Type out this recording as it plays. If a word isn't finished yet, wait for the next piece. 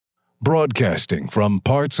Broadcasting from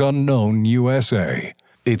parts unknown USA.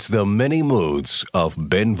 It's the many moods of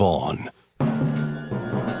Ben Vaughn.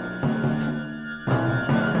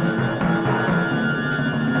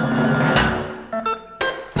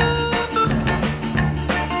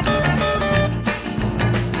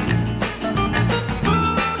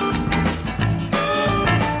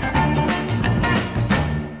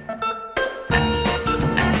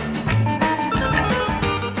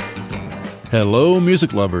 Hello,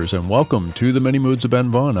 music lovers, and welcome to the Many Moods of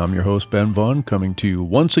Ben Vaughn. I'm your host, Ben Vaughn, coming to you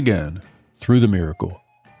once again through the miracle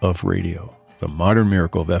of radio, the modern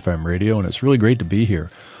miracle of FM radio, and it's really great to be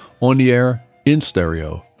here on the air, in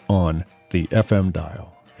stereo, on the FM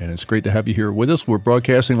dial. And it's great to have you here with us. We're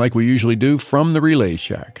broadcasting like we usually do from the Relay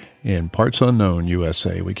Shack in parts unknown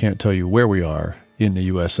USA. We can't tell you where we are in the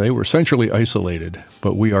USA. We're centrally isolated,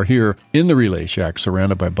 but we are here in the Relay Shack,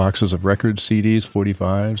 surrounded by boxes of records, CDs,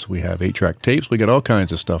 45s. We have 8-track tapes. We got all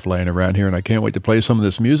kinds of stuff laying around here, and I can't wait to play some of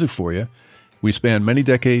this music for you. We span many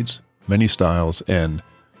decades, many styles, and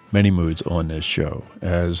many moods on this show.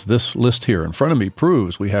 As this list here in front of me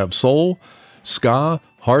proves, we have soul, ska,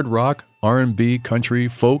 hard rock, R&B, country,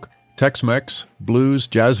 folk, Tex-Mex, blues,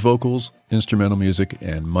 jazz vocals, instrumental music,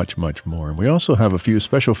 and much, much more. And we also have a few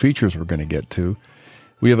special features we're going to get to.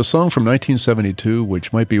 We have a song from 1972,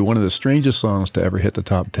 which might be one of the strangest songs to ever hit the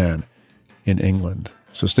top 10 in England.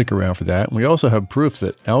 So stick around for that. And we also have proof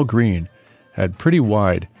that Al Green had pretty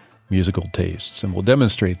wide musical tastes, and we'll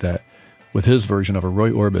demonstrate that with his version of a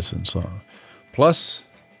Roy Orbison song. Plus,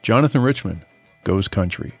 Jonathan Richman goes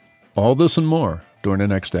country. All this and more during the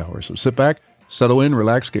next hour. So sit back, settle in,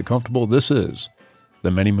 relax, get comfortable. This is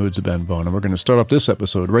the Many Moods of Ben Vaughn, and we're going to start off this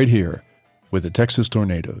episode right here with the Texas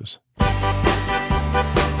Tornadoes.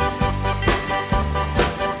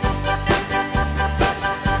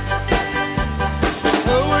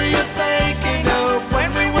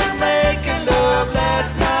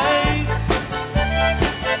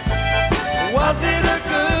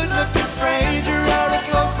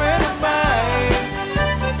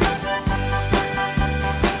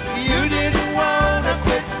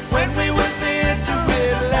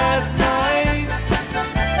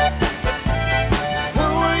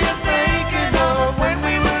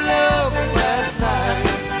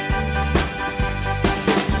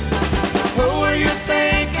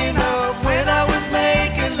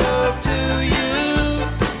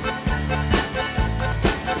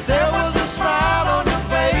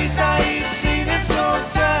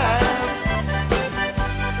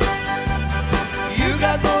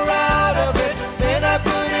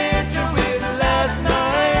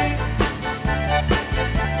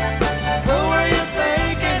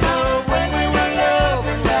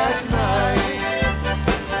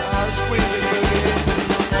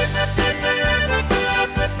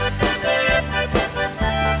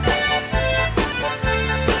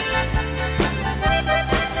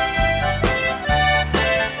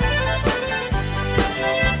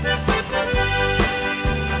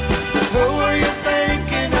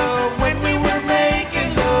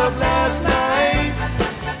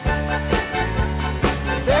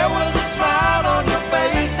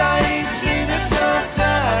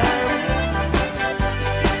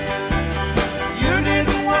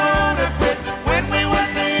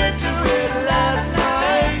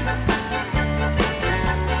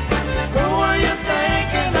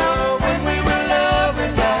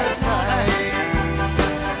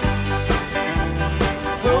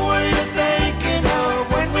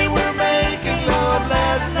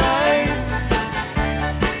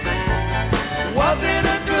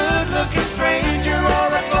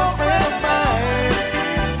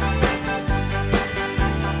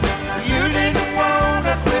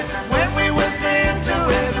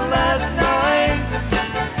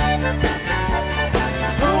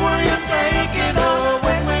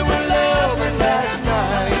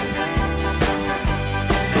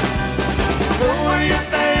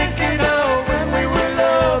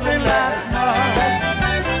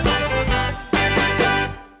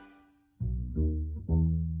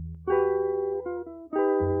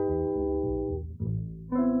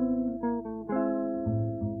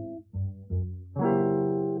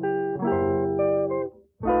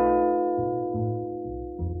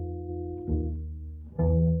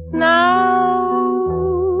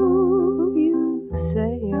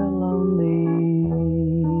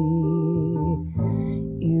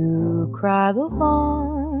 Cry the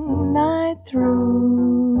long night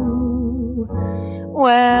through.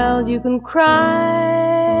 Well, you can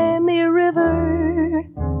cry me a river,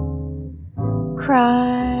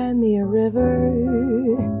 cry me a river.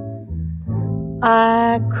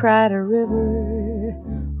 I cried a river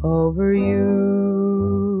over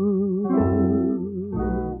you.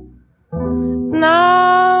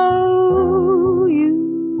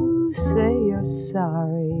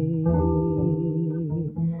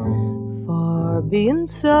 being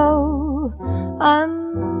so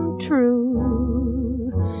untrue.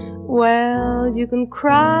 Well, you can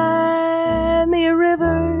cry me a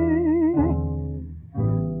river,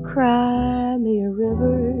 cry me a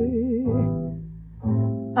river.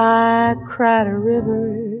 I cried a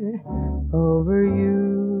river over you.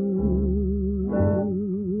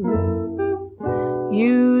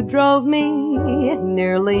 You drove me,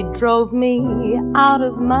 nearly drove me out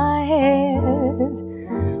of my head,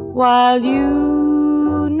 while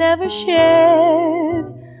you never shed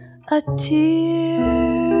a tear.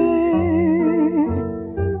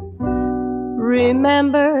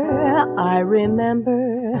 Remember, I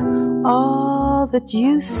remember all that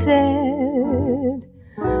you said.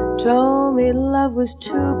 Told me love was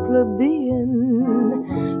too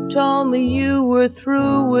plebeian, told me you were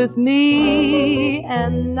through with me,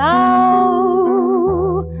 and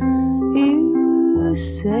now you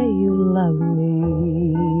say you love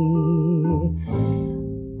me.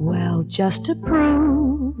 Well, just to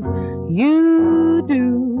prove you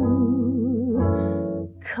do,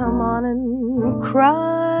 come on and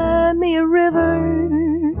cry me a river,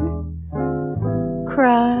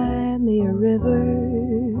 cry me a river.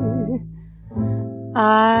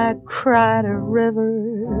 I cried a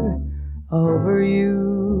river over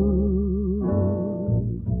you.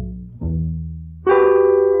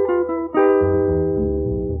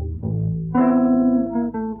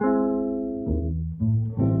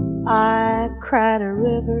 I cried a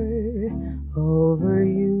river over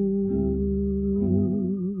you.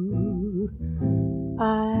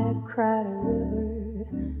 I cried a river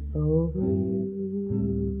over you.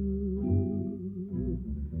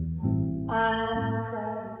 I cried a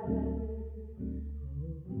river over you.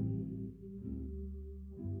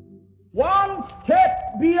 One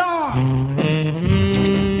step beyond.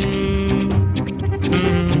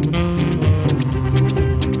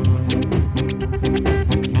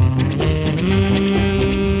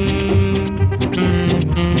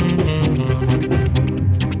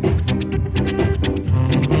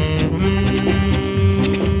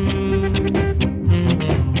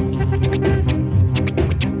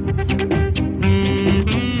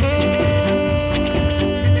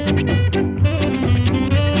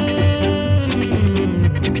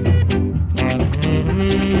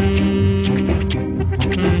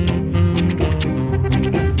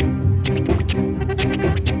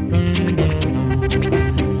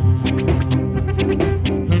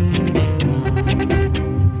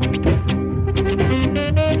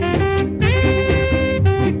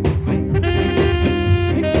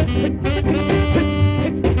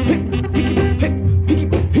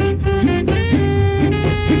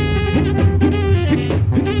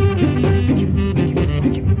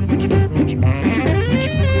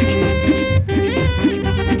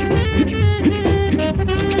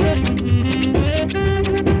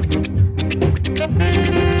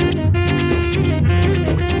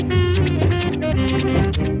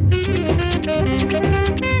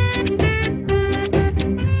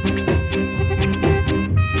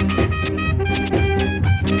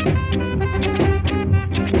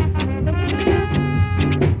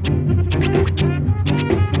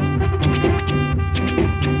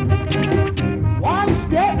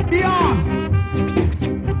 Step beyond.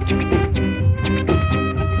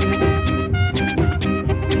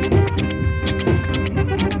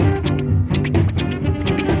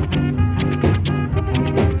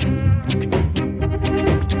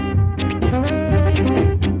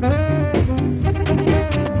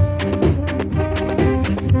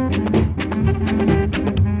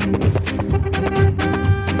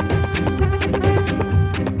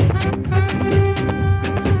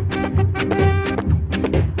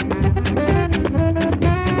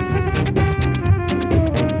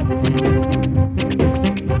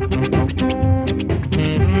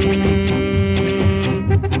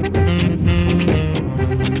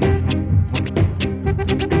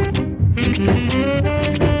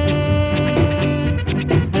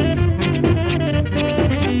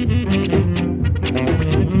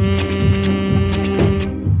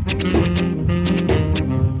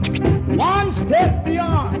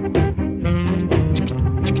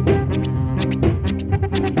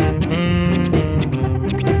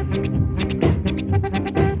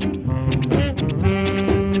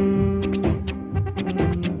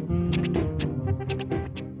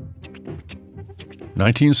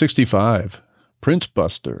 1965, Prince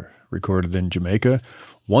Buster, recorded in Jamaica,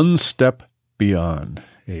 One Step Beyond,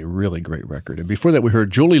 a really great record. And before that, we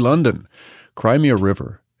heard Julie London, Cry Me a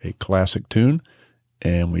River, a classic tune.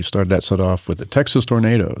 And we started that set off with the Texas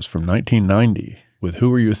Tornadoes from 1990 with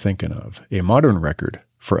Who Are You Thinking Of, a modern record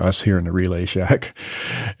for us here in the Relay Shack.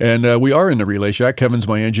 And we are in the Relay Shack. Kevin's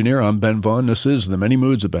my engineer. I'm Ben Vaughn. This is The Many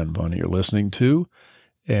Moods of Ben Vaughn you're listening to.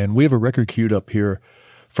 And we have a record queued up here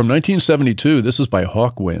from 1972. This is by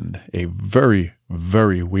Hawkwind, a very,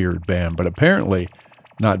 very weird band, but apparently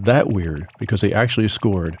not that weird because they actually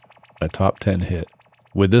scored a top 10 hit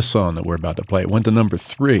with this song that we're about to play. It went to number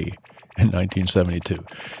 3 in 1972.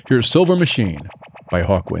 Here's Silver Machine by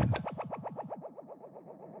Hawkwind.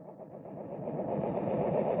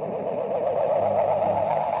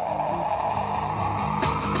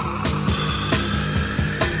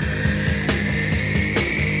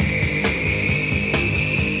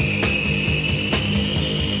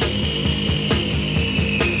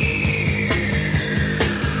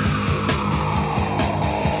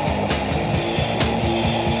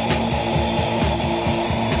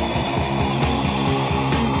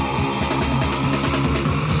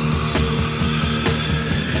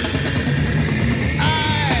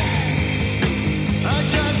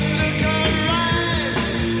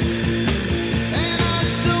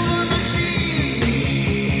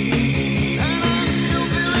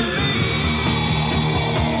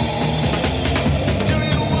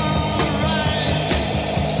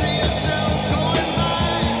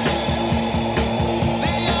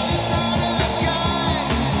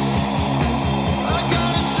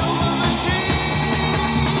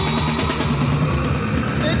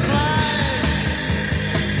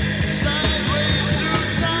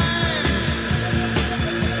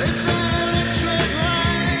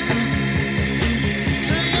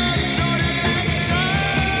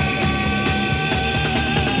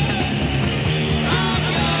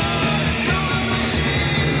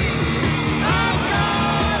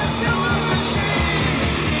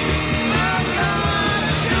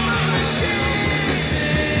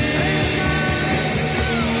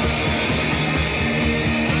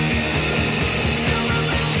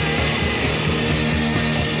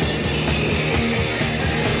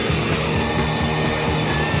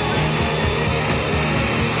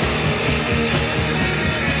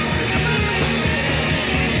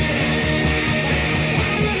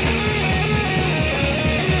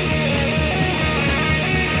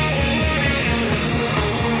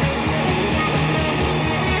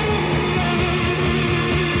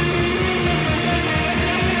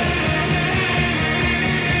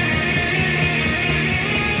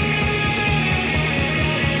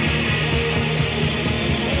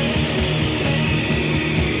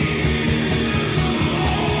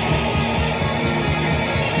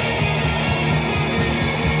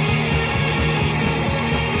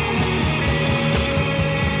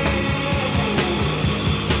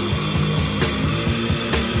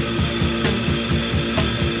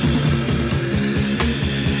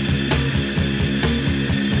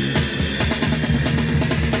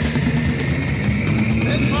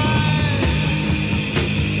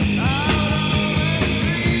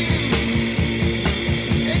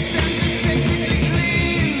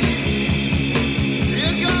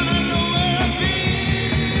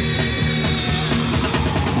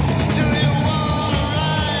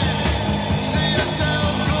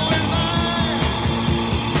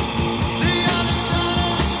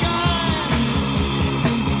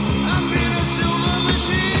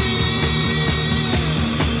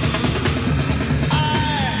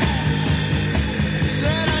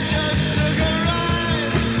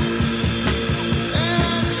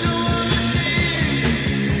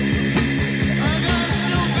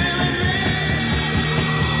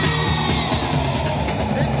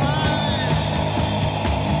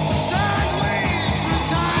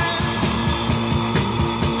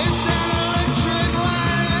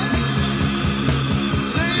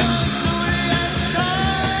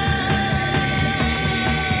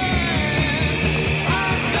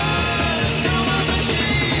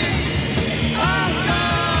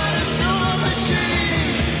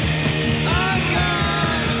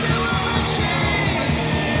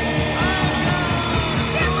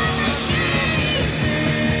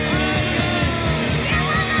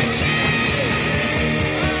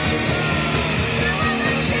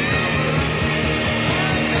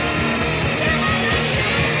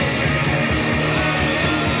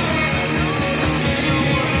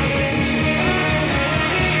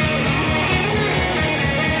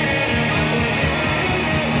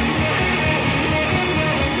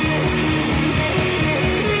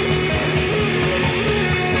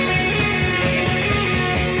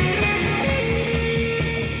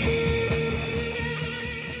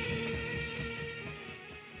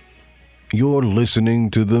 You're listening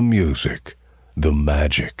to the music, the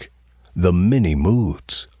magic, the many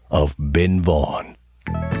moods of Ben Vaughn.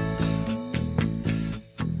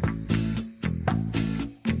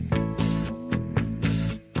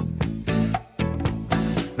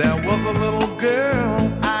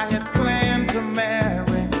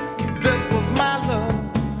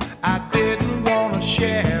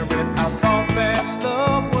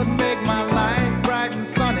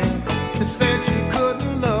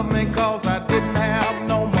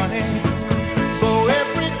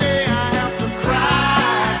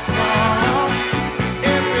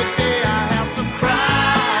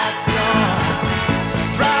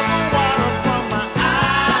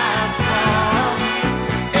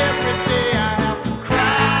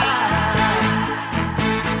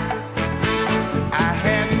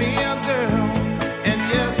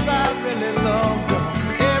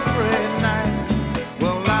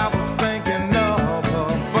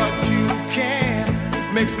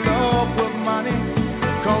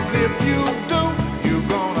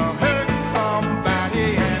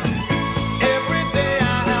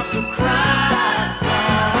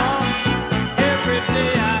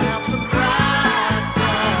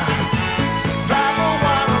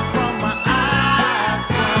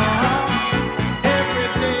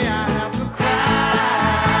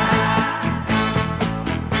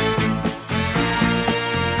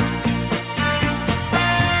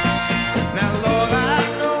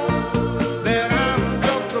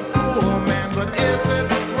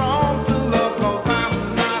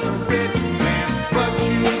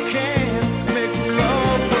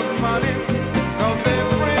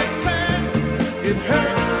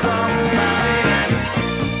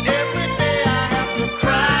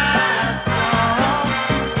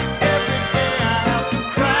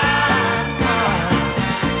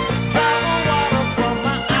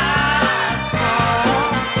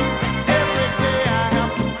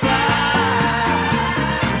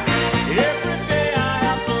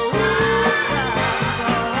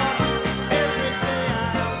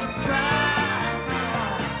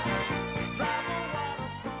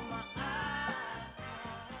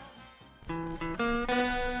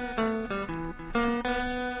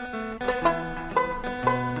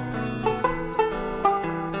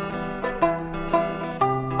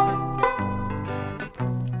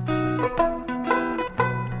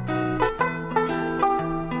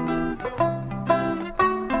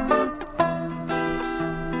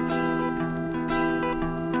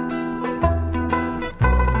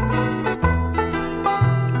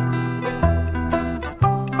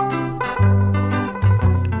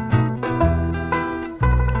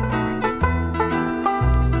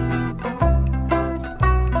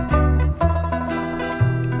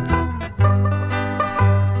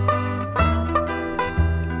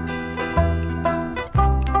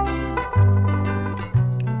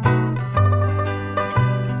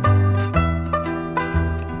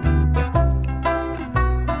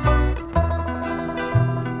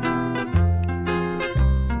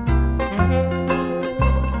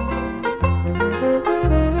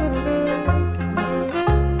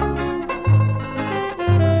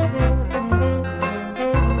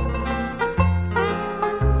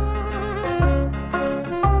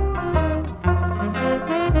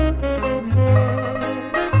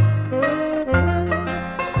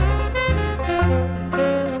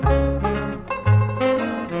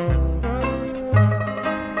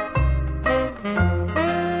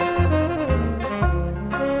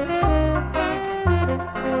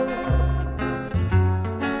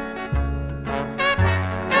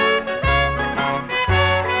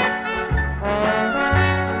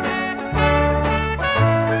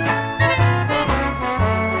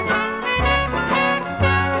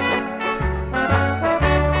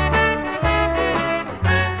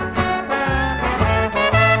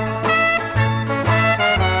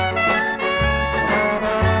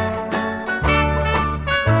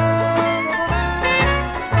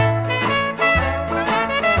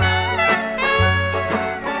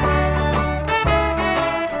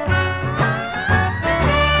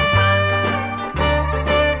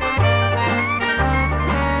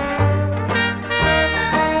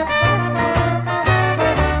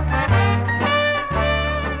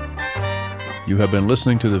 You have been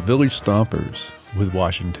listening to the Village Stompers with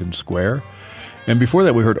Washington Square. And before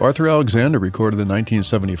that, we heard Arthur Alexander, recorded in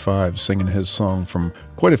 1975, singing his song from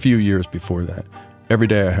quite a few years before that, Every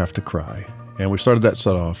Day I Have to Cry. And we started that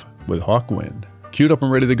set off with Hawk Wind. Queued up and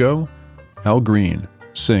ready to go, Al Green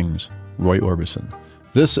sings Roy Orbison.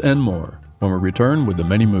 This and more when we return with the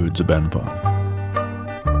many moods of Ben Vaughn.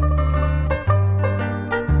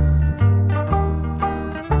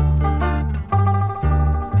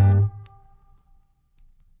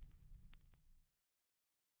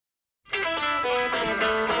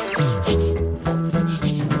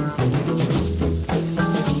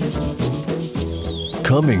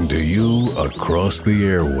 Coming to you across the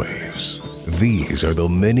airwaves, these are the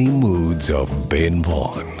many moods of Ben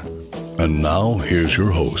Vaughn. And now, here's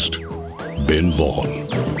your host, Ben Vaughn.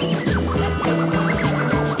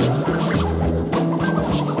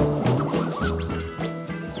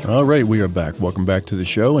 All right, we are back. Welcome back to the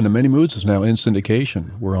show. And The Many Moods is now in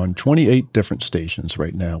syndication. We're on 28 different stations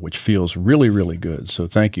right now, which feels really, really good. So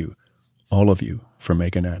thank you, all of you, for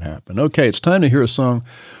making that happen. Okay, it's time to hear a song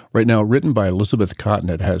right now written by Elizabeth Cotten.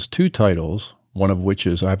 It has two titles, one of which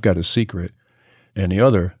is I've Got a Secret, and the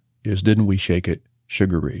other is Didn't We Shake It,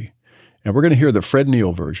 Sugaree. And we're going to hear the Fred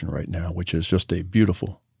Neil version right now, which is just a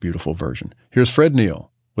beautiful, beautiful version. Here's Fred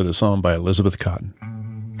Neil with a song by Elizabeth Cotten.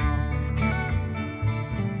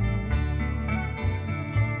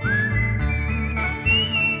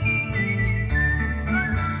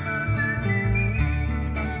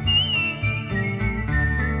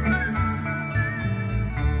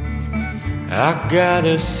 I got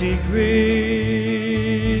a secret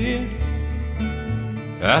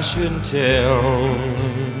I shouldn't tell.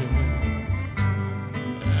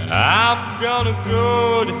 I'm gonna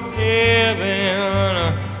go to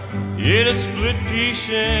heaven in a split-pea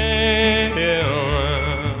shell.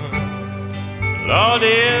 Lord,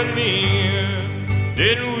 help me,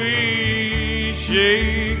 didn't we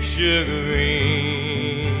shake sugar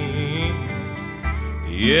ring?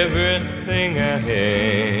 Everything I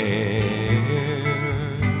had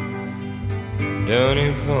down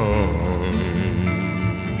in Vaughn.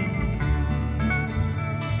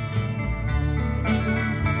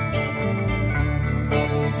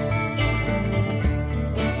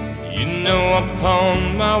 You know I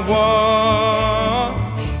pawned my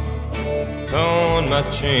watch, pawned my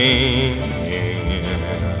chain.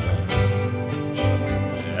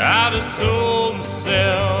 I'd have sold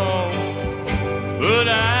myself, but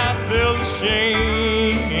I felt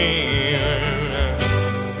ashamed.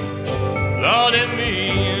 Lord and me,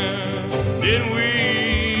 didn't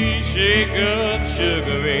we shake up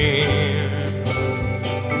sugar ring?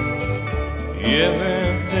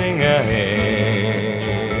 Everything I had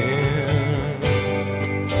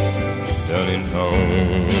done in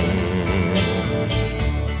Vaughn.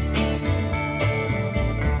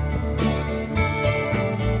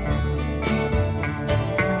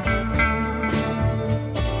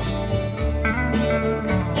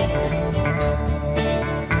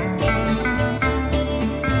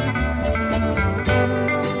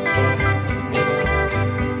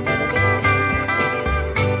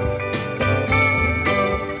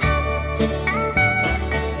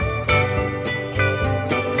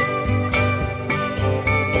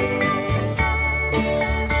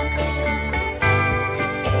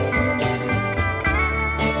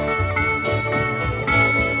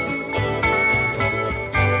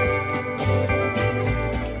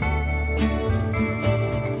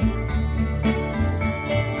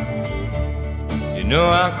 You know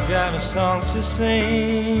I've got a song to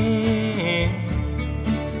sing,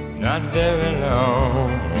 not very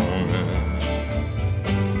long.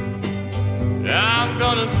 I'm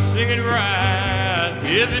gonna sing it right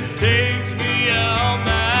if it takes me all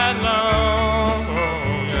night long.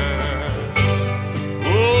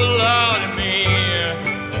 Oh Lord, me,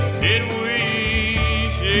 didn't we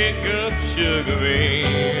shake up sugar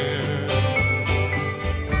bear?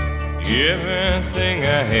 Everything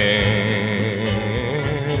I had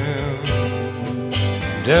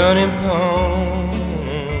down in Vaughn.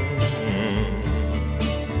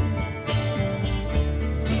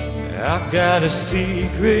 I got a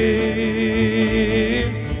secret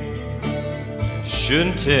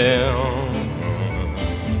shouldn't tell.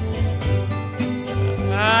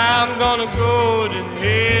 I'm gonna go to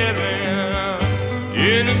heaven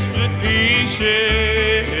in a split-pea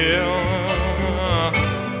shell.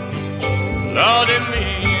 Lord and me,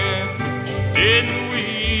 didn't we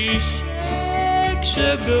shake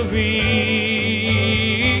sugar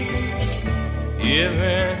ring?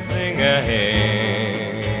 Everything I had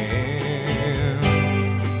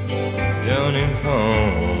down in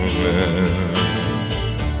Vaughn.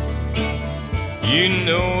 You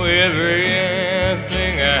know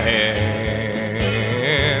everything I had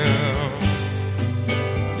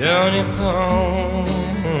down in Vaughn.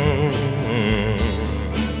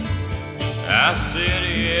 I said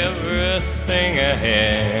everything I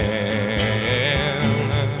had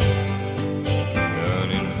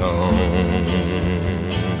done in Vaughn.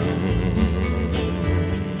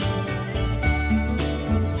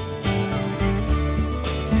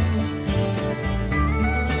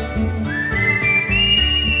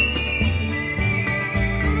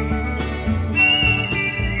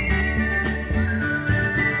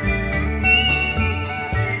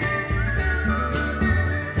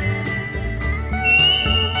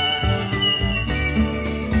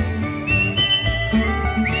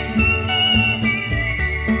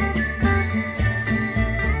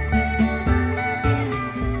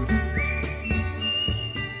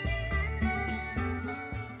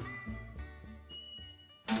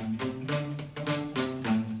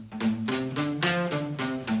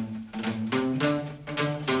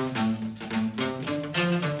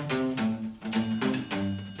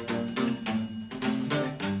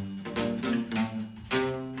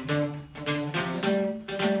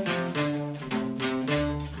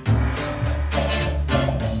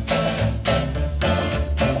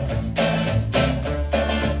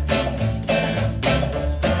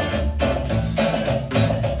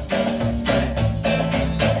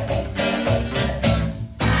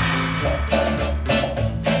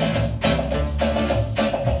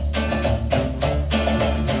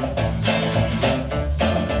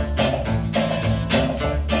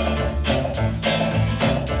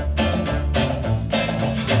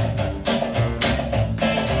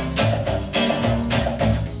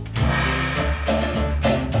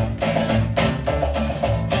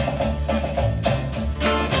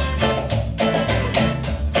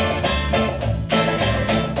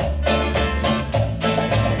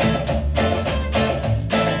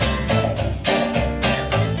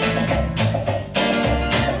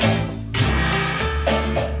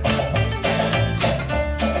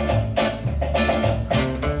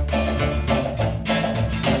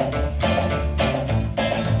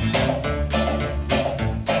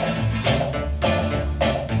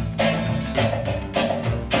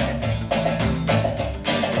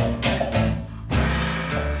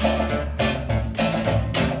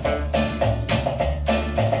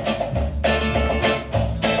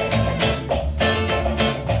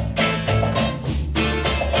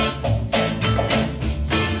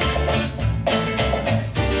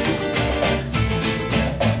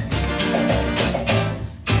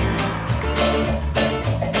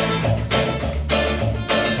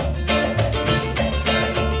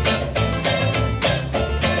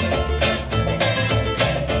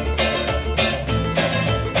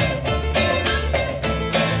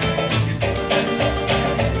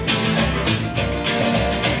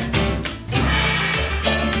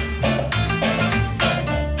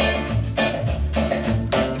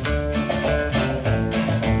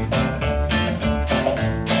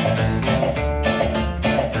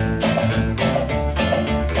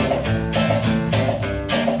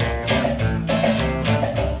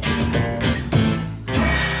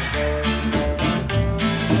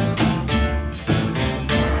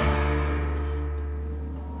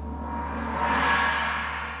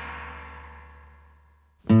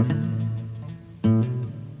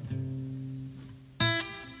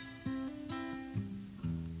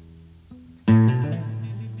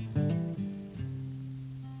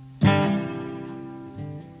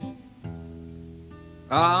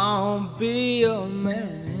 I'll be your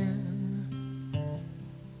man.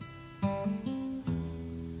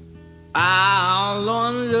 I'll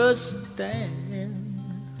understand.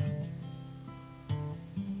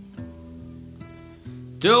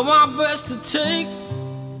 Do my best to take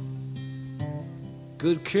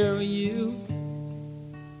good care of you.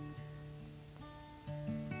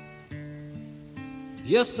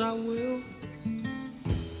 Yes, I will.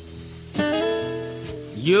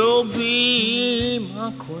 You'll be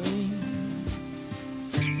my queen.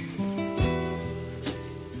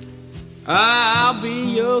 I'll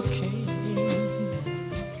be your king.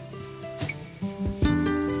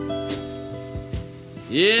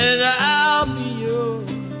 Yeah, I'll be your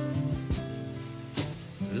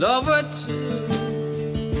lover too.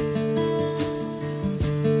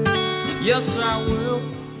 Yes, I will.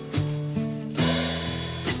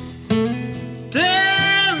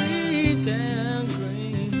 Dairy down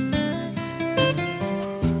green,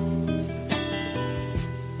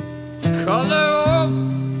 color of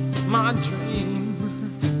my dream,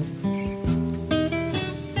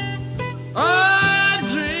 a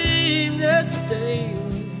dream that's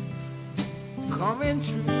daily coming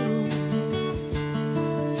true.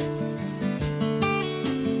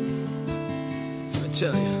 I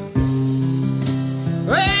tell you,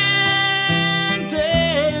 when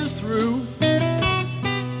day is through,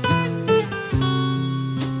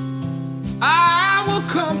 I will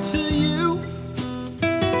come to you.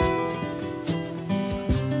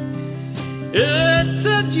 It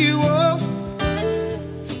took you off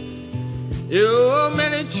your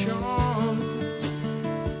many charms,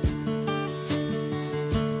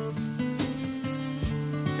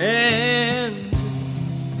 and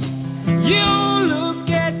you look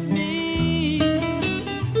at me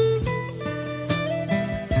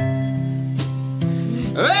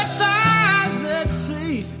with eyes that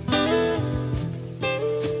see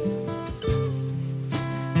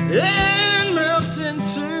and melt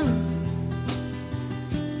into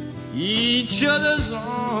each other's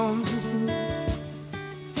arms.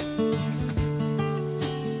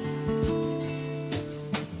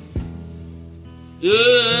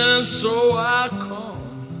 And so I come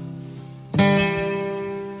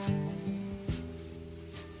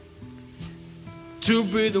to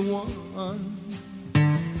be the one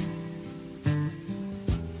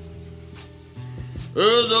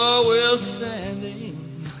who's always standing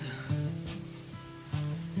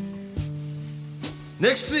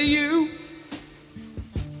next to you.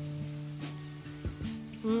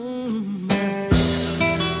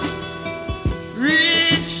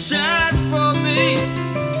 Reach out for me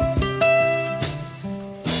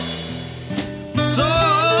so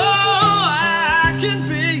I can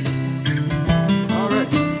be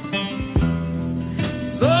alright.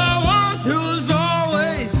 The one who's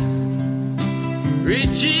always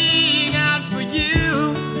reaching out for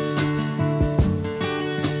you.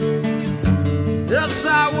 Yes,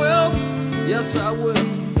 I will. Yes, I will.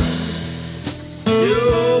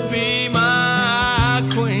 You'll be my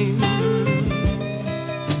queen.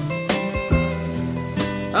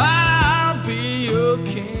 I'll be your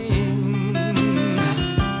king.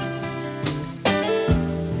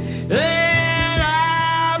 And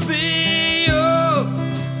I'll be your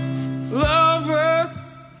lover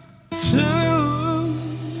too.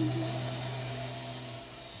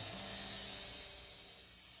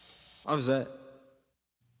 How was that?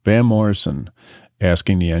 Van Morrison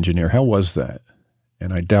asking the engineer, how was that?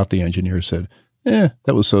 And I doubt the engineer said, that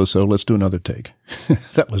was so-so, let's do another take.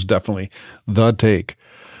 That was definitely the take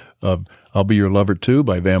of I'll Be Your Lover Too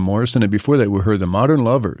by Van Morrison. And before that, we heard the Modern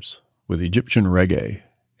Lovers with Egyptian Reggae.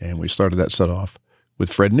 And we started that set off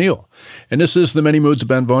with Fred Neil. And this is The Many Moods of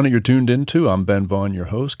Ben Vaughn that you're tuned into. I'm Ben Vaughn, your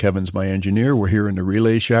host. Kevin's my engineer. We're here in the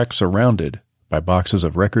Relay Shack, surrounded by boxes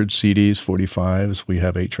of records, CDs, 45s. We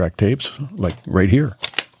have 8-track tapes, like right here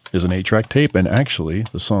is an 8-track tape. And actually,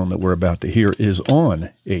 the song that we're about to hear is on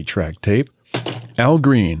 8-track tape. Al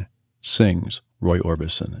Green sings Roy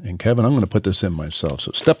Orbison. And Kevin, I'm going to put this in myself.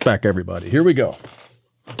 So step back, everybody. Here we go.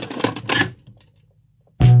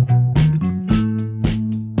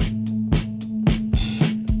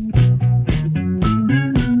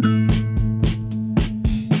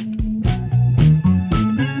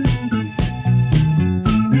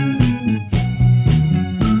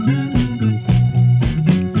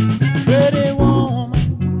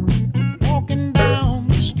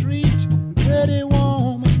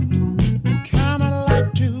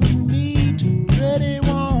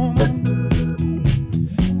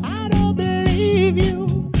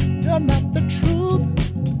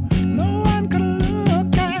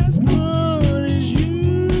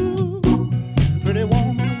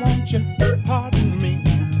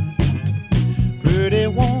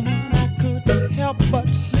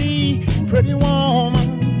 me, pretty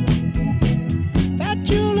woman, that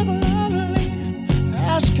you look lovely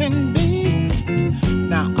as can be.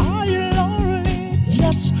 Now are you lonely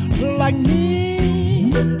just like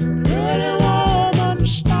me? Pretty woman,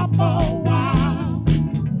 stop a while.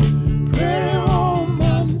 Pretty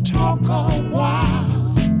woman, talk a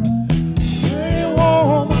while. Pretty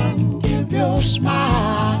woman, give your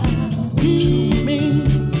smile to me.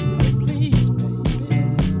 Please, baby.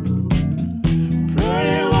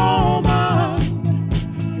 Pretty woman,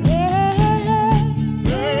 yeah.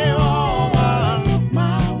 Pretty woman, look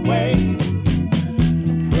my way.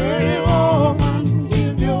 Pretty woman,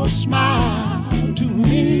 give your smile to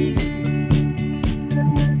me.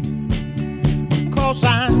 'Cause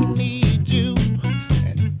I need you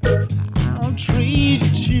and I'll treat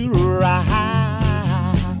you right.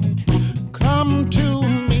 Come to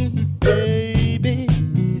me, baby.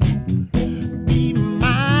 Be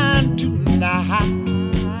mine tonight.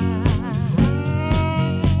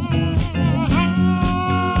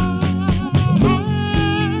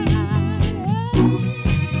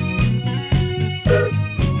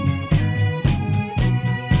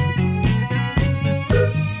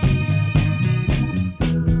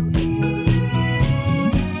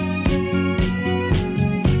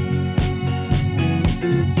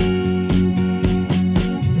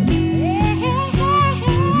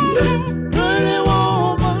 Pretty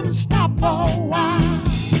woman, stop a while.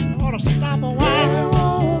 Ought to stop a while. Pretty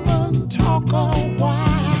woman, talk a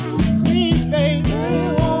while. Please, baby. Pretty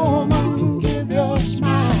woman, give your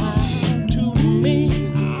smile to me.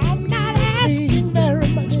 I'm not asking very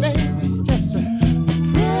much, baby. Just a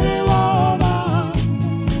pretty woman.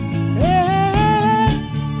 Yeah.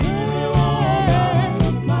 Pretty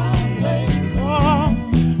woman, my way. Oh,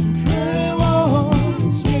 pretty woman,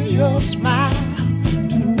 give your smile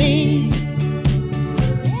to me.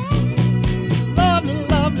 Lovely,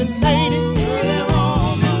 lovely lady. Pretty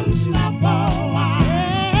woman, stop a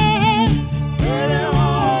while. Pretty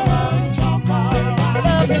woman, talk a while.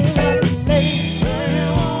 Lovely, lovely lady. Pretty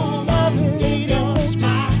woman, lovely lady,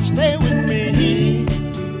 smile. Stay with me.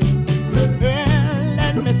 Yeah,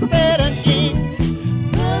 let me say it again.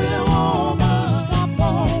 Pretty woman, stop a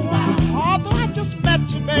while. Although I just met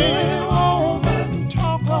you, baby. Pretty woman,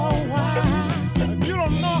 talk a while. If you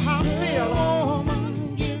don't know how I feel, woman,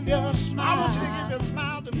 give your smile. I want you to give your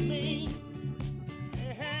smile to me.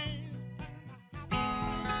 Hey, hey.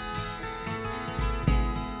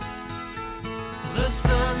 The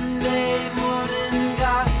Sunday morning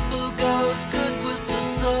gospel goes good with the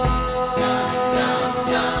soul.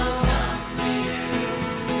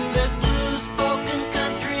 There's blues, folk, and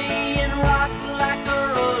country, and rock like a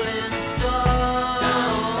rolling stone.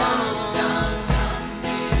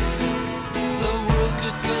 The world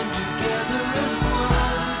could come together as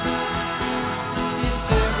one if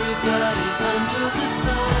everybody under the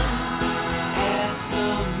sun had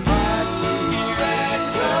some music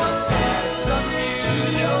to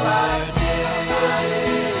your day.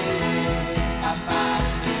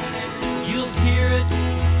 You'll hear it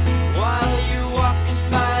while you're walking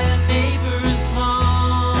by a neighbor's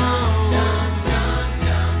home.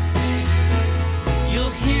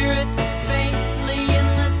 You'll hear it faintly in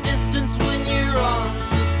the distance when you're on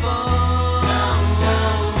the phone.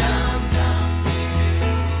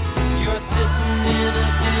 You're sitting in a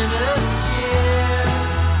dentist chair,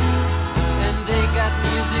 and they got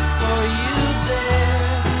music for you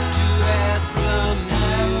there to add some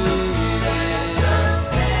music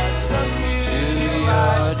to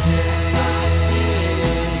your day.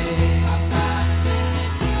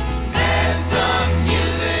 Add some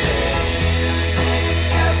music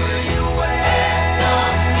everywhere. Add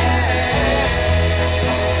some music.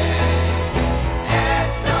 Add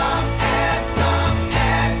some, add some,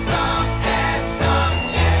 add some, add some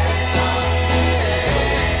music.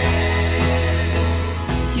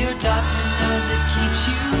 Your doctor knows it keeps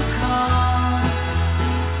you calm.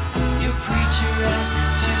 Your preacher adds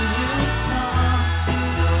it to his songs.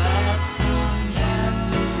 So add some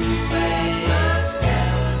music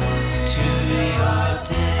to your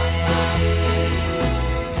day.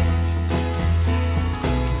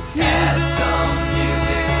 Add some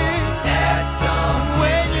music. Add some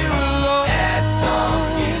when you're alone. Add some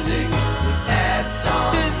music. Add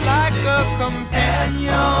some is like a companion. Add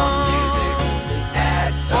some music.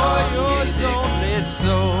 Add some for your lonely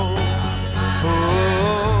soul. Oh,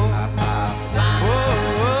 oh, oh,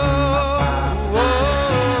 oh, oh.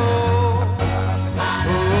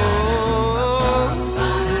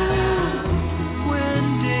 When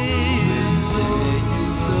day is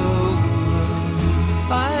over,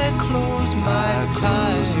 I close my tired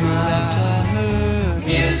eyes.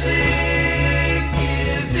 Music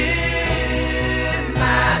is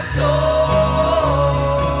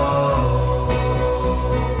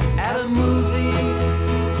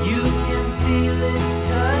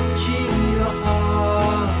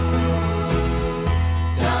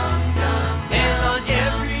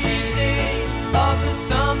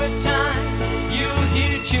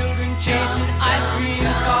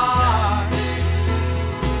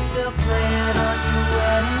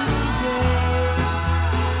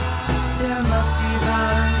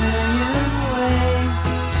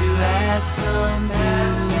add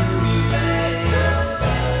some music to your day.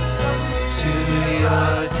 Add some music to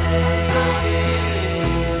your day.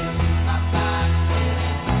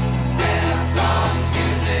 Add some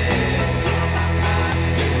music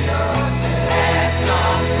to your day. Add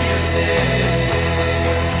some music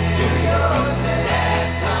to your day.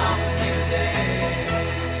 Add some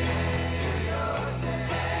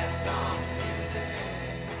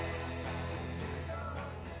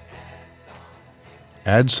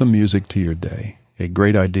Add some music to your day. A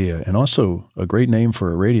great idea, and also a great name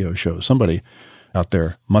for a radio show. Somebody out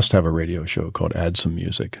there must have a radio show called Add Some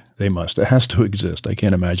Music. They must. It has to exist. I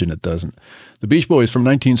can't imagine it doesn't. The Beach Boys from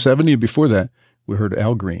 1970. Before that, we heard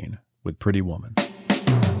Al Green with Pretty Woman.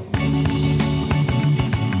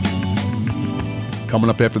 Coming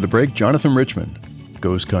up after the break, Jonathan Richman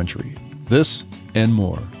goes country. This and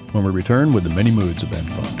more when we return with the many moods of Ben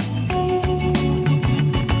Vaughn.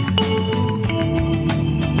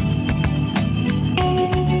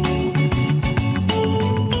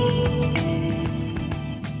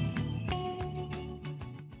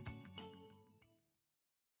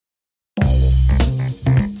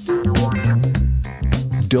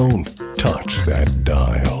 Don't touch that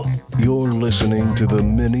dial. You're listening to the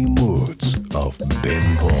many moods of Ben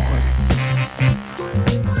Vaughn.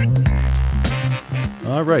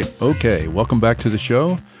 All right. Okay. Welcome back to the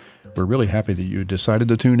show. We're really happy that you decided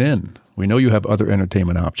to tune in. We know you have other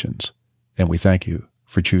entertainment options, and we thank you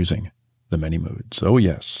for choosing the many moods. Oh,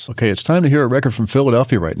 yes. Okay. It's time to hear a record from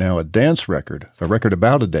Philadelphia right now, a dance record, a record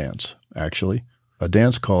about a dance, actually, a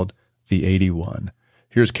dance called The 81.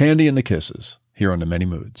 Here's Candy and the Kisses. Here on the Many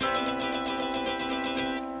Moods.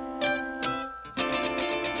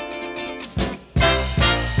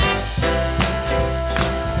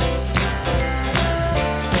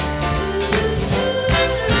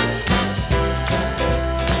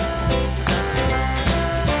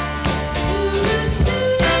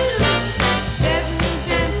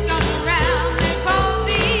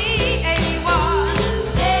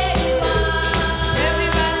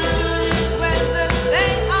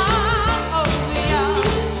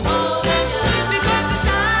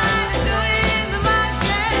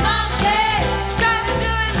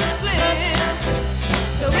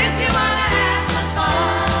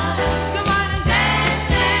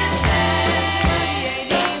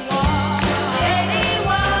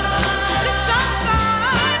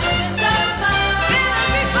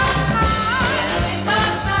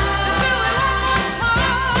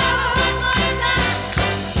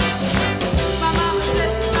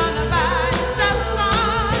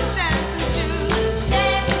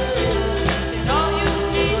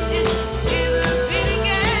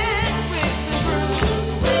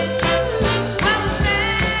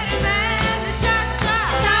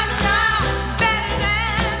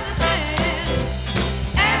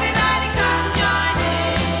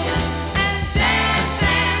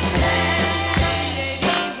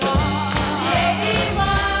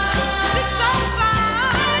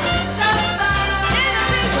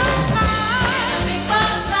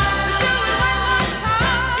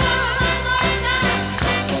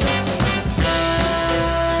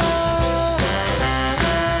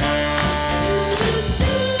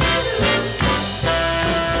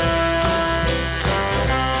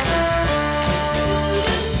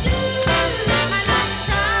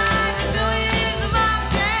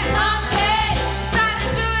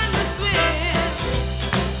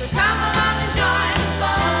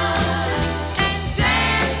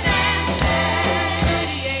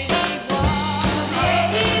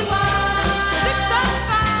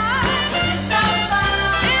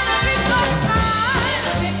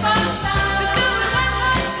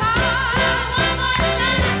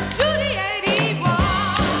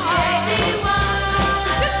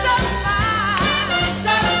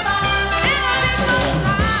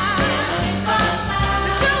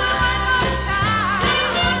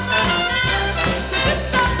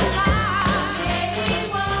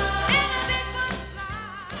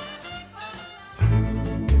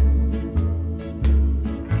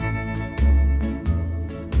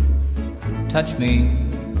 Touch me,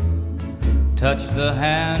 touch the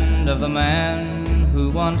hand of the man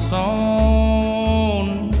who once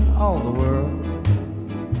owned all the world.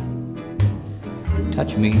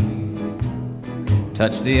 Touch me,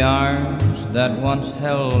 touch the arms that once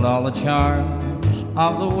held all the charms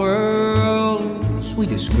of the world,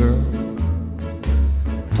 sweetest girl.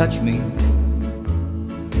 Touch me,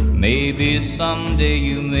 maybe someday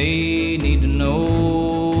you may need to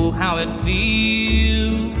know how it feels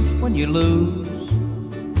when you lose.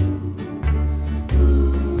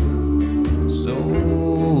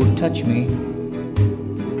 So touch me,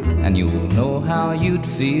 and you'll know how you'd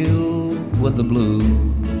feel with the blues.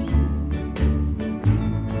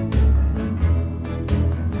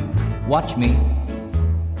 Watch me,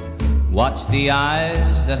 watch the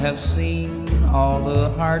eyes that have seen all the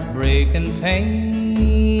heartbreak and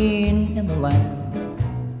pain in the land,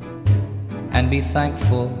 and be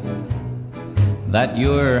thankful that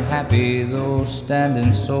you're happy, though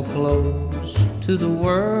standing so close to the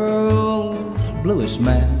world's bluest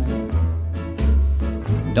man.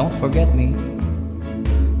 Don't forget me.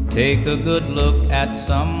 Take a good look at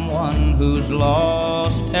someone who's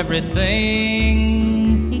lost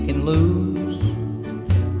everything he can lose.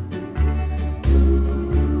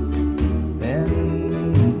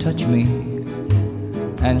 Then touch me,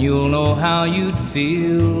 and you'll know how you'd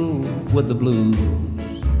feel with the blues.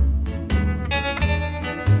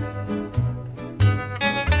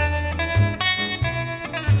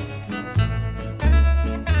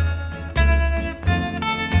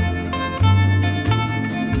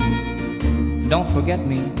 Don't forget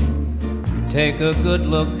me. Take a good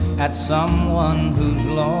look at someone who's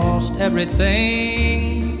lost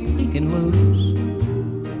everything he can lose.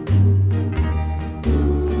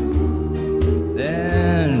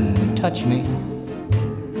 Then touch me,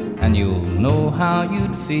 and you'll know how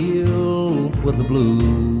you'd feel with the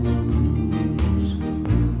blues.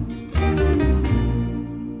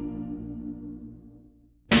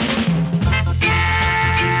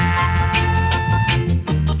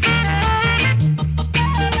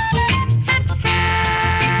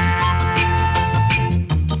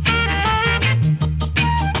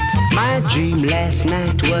 Dream last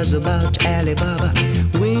night was about Alibaba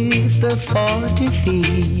with the 40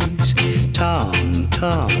 thieves. Tom,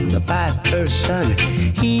 the piper's son,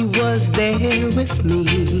 he was there with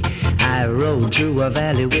me. I rode through a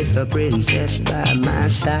valley with a princess by my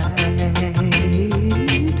side.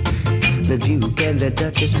 The Duke and the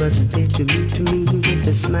Duchess was there to meet me with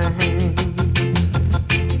a smile.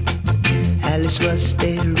 Alice was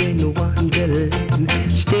there in Wonderland,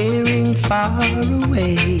 staring far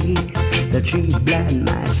away. The three blind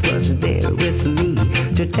mice was there with me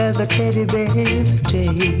to tell the teddy bear the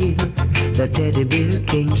tale. The teddy bear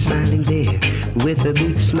came smiling there with a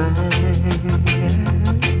big smile.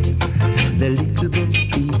 The little bo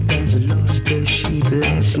peep has lost her sheep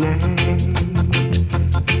last night.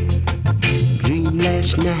 Dream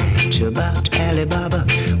last night about Alibaba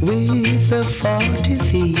with the 40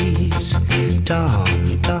 thieves. Tom,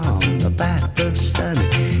 the piper's son,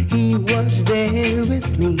 he was there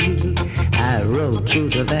with me. I rode through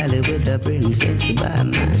the valley with the princess by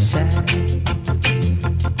my side.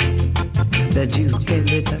 The Duke and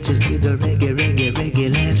the Duchess did the reggae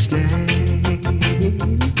last night.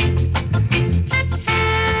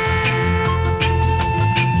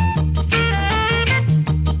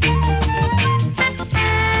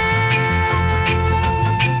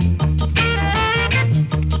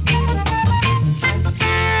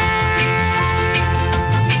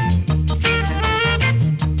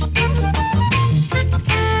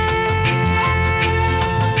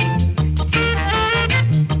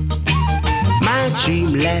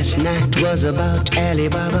 Dream last night was about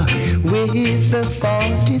Alibaba with the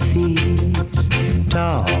 40 thieves.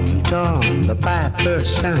 Tom, the piper's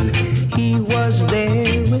son, he was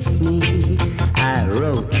there with me. I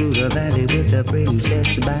rode through the valley with the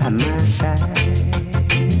princess by my side.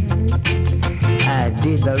 I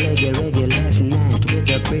did the reggae last night with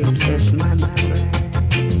the princess, my bride.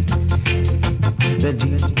 The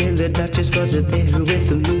Duke and the Duchess was there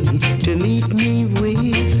with me to meet me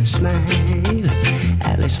with a smile.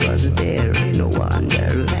 Alice was there in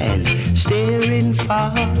Wonderland, staring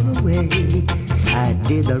far away. I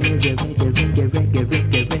did the reggae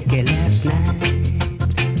last night.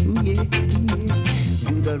 Ooh, yeah.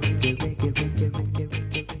 Do the reggae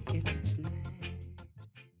last night.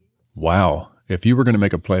 Wow. If you were going to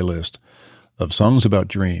make a playlist of songs about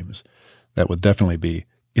dreams, that would definitely be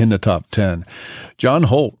in the top 10. John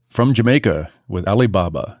Holt from Jamaica with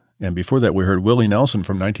Alibaba. And before that, we heard Willie Nelson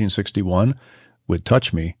from 1961 with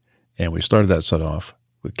Touch Me. And we started that set off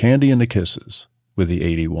with Candy and the Kisses with the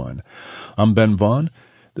 81. I'm Ben Vaughn.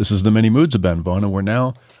 This is The Many Moods of Ben Vaughn, and we're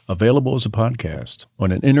now available as a podcast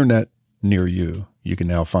on an internet near you. You can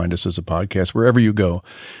now find us as a podcast wherever you go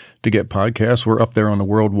to get podcasts. We're up there on the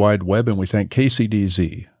World Wide Web, and we thank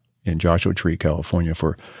KCDZ in Joshua Tree, California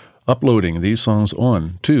for uploading these songs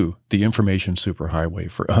on to the Information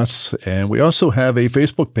Superhighway for us. And we also have a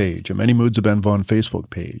Facebook page, a Many Moods of Ben Vaughn Facebook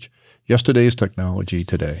page. Yesterday's technology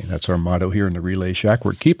today. That's our motto here in the Relay Shack.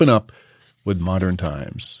 We're keeping up with modern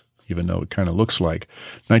times, even though it kind of looks like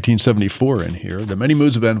 1974 in here. The Many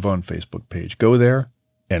Moods of Ben Vaughn Facebook page. Go there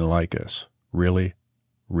and like us. Really,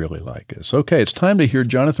 really like us. Okay, it's time to hear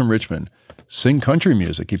Jonathan Richman sing country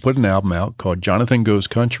music. He put an album out called Jonathan Goes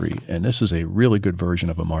Country, and this is a really good version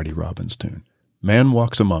of a Marty Robbins tune. Man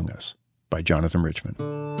Walks Among Us by Jonathan Richman.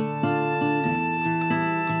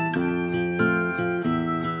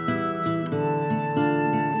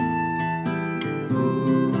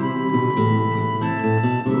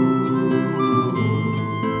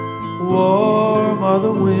 Warm are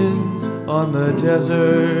the winds on the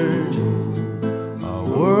desert, a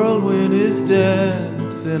whirlwind is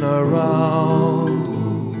dancing around.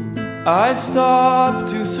 I stop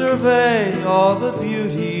to survey all the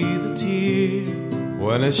beauty that's here,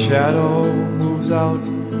 when a shadow moves out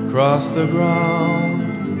across the ground.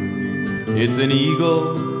 It's an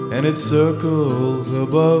eagle and it circles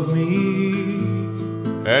above me,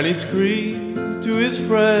 and he screams to his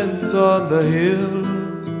friends on the hill,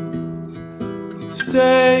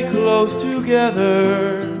 stay close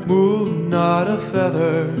together, move not a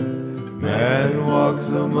feather. Man walks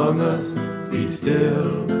among us, be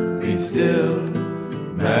still, be still.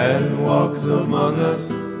 Man walks among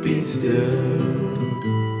us, be still.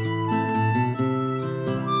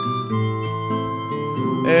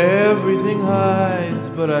 Everything hides,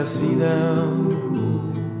 but I see them.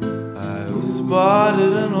 I've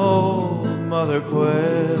spotted an old mother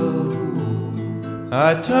quail.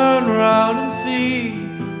 I turn round and see,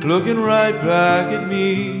 looking right back at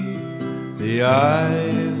me, the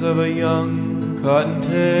eyes of a young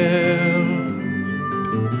cottontail.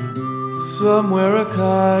 Somewhere a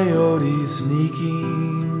coyote's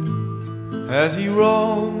sneaking as he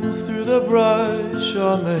roams through the brush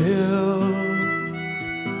on the hill,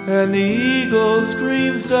 and the eagle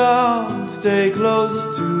screams down, stay close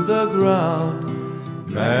to the ground.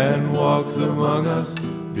 Man walks among us,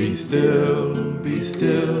 be still, be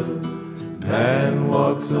still. Man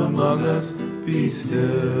walks among us, be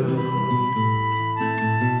still.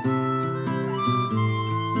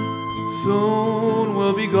 Soon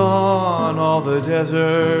will be gone all the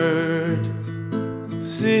desert,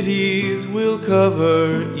 cities will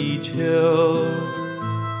cover each hill.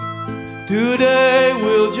 Today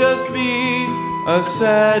will just be a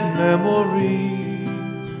sad memory.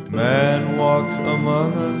 Man walks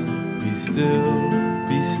among us, be still,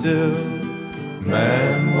 be still.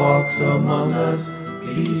 Man walks among us,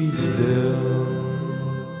 be still.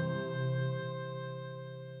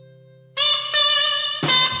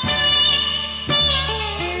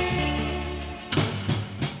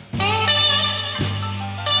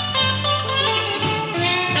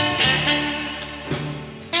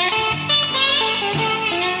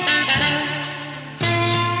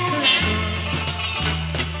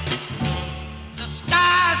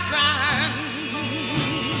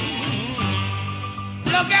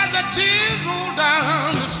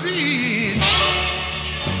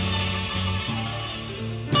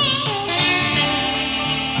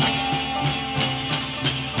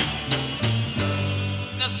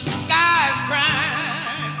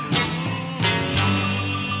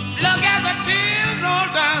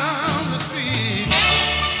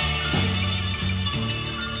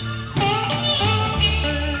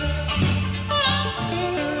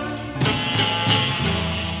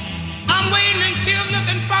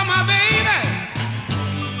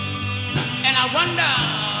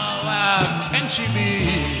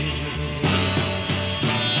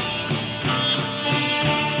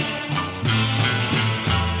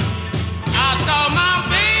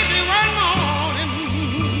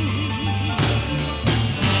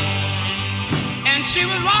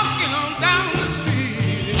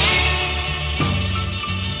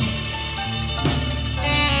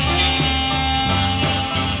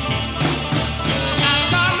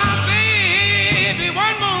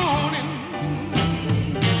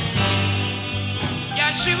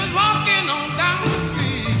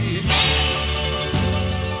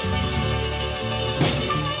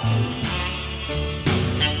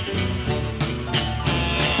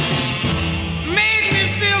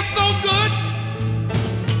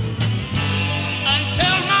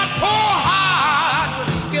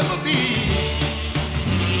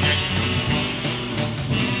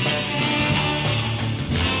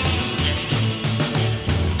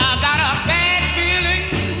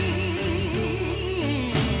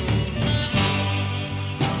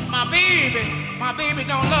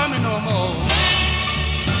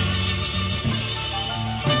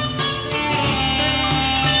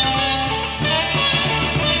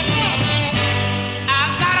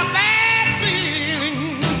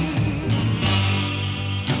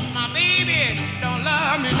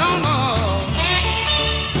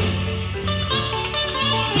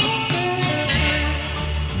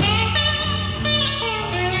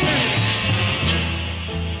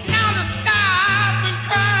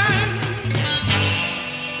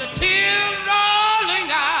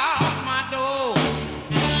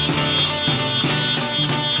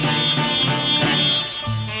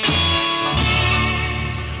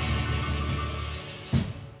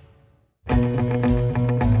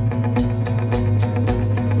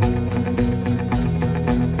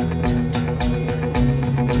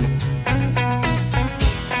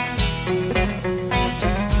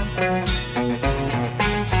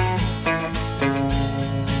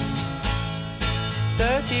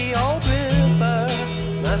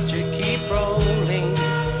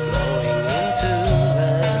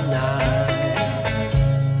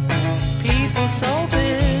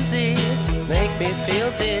 me feel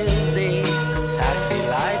dizzy. Taxi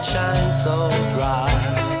light shines so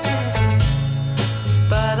bright,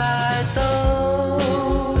 but I don't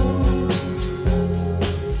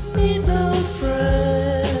need no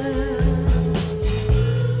friend.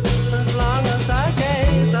 As long as I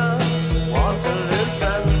gaze on Waterloo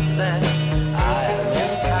sunset, I am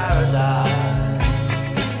in paradise.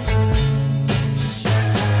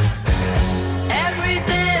 Every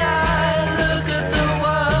day I look at the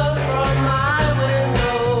world from my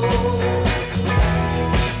window.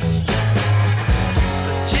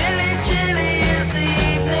 But chilly, chilly is the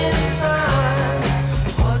evening time.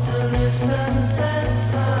 Waterloo sunset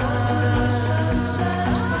time. Waterloo sunset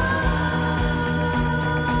time.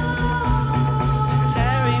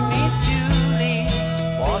 Terry meets Julie,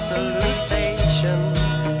 Waterloo Station,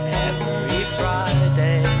 every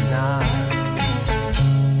Friday night.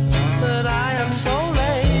 But I am so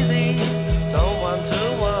lazy, don't want to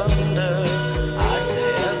wander. I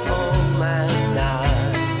stay at home at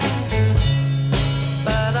night.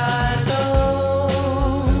 But I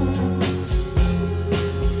don't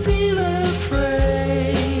feel afraid.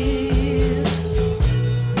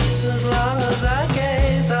 As long as I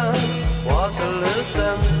gaze on Waterloo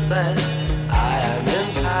sunset, I am in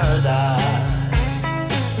paradise.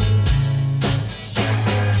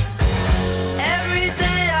 Every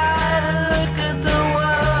day I look at the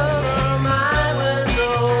world from my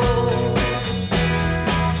window.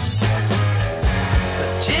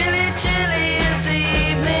 But chilly, chilly is the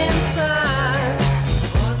evening time.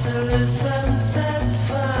 Waterloo sunset's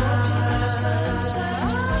fine.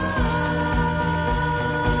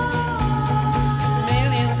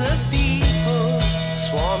 Millions of people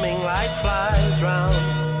swarming like flies round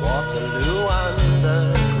Waterloo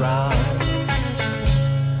underground.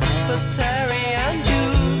 But Terry and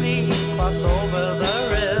Julie cross over the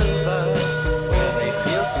river where they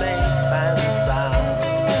feel safe and sound.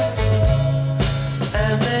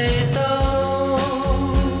 And they don't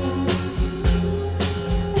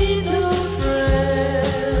need no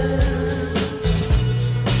friends.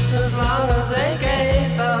 As long as they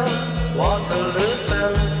gaze on Waterloo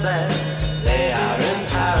sunset, they are in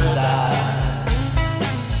paradise.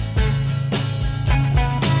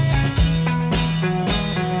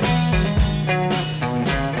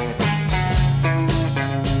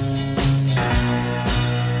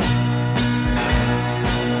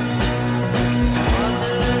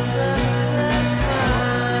 Waterloo sunset's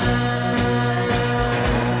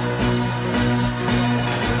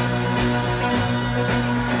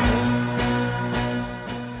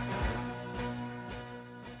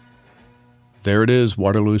There it is,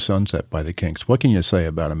 Waterloo Sunset by the Kinks. What can you say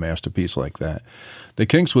about a masterpiece like that? The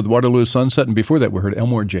Kinks with Waterloo Sunset, and before that we heard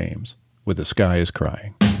Elmore James with The Sky is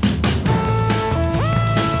Crying.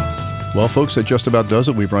 Well, folks, that just about does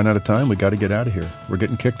it. We've run out of time. We got to get out of here. We're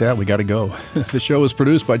getting kicked out. We got to go. The show is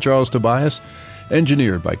produced by Charles Tobias,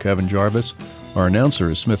 engineered by Kevin Jarvis. Our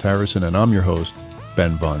announcer is Smith Harrison, and I'm your host,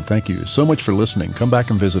 Ben Vaughn. Thank you so much for listening. Come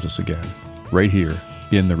back and visit us again, right here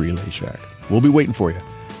in the Relay Shack. We'll be waiting for you.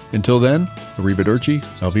 Until then, arrivederci,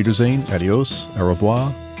 auf Wiedersehen, adios, au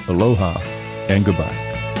revoir, aloha, and goodbye.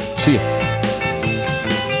 See ya.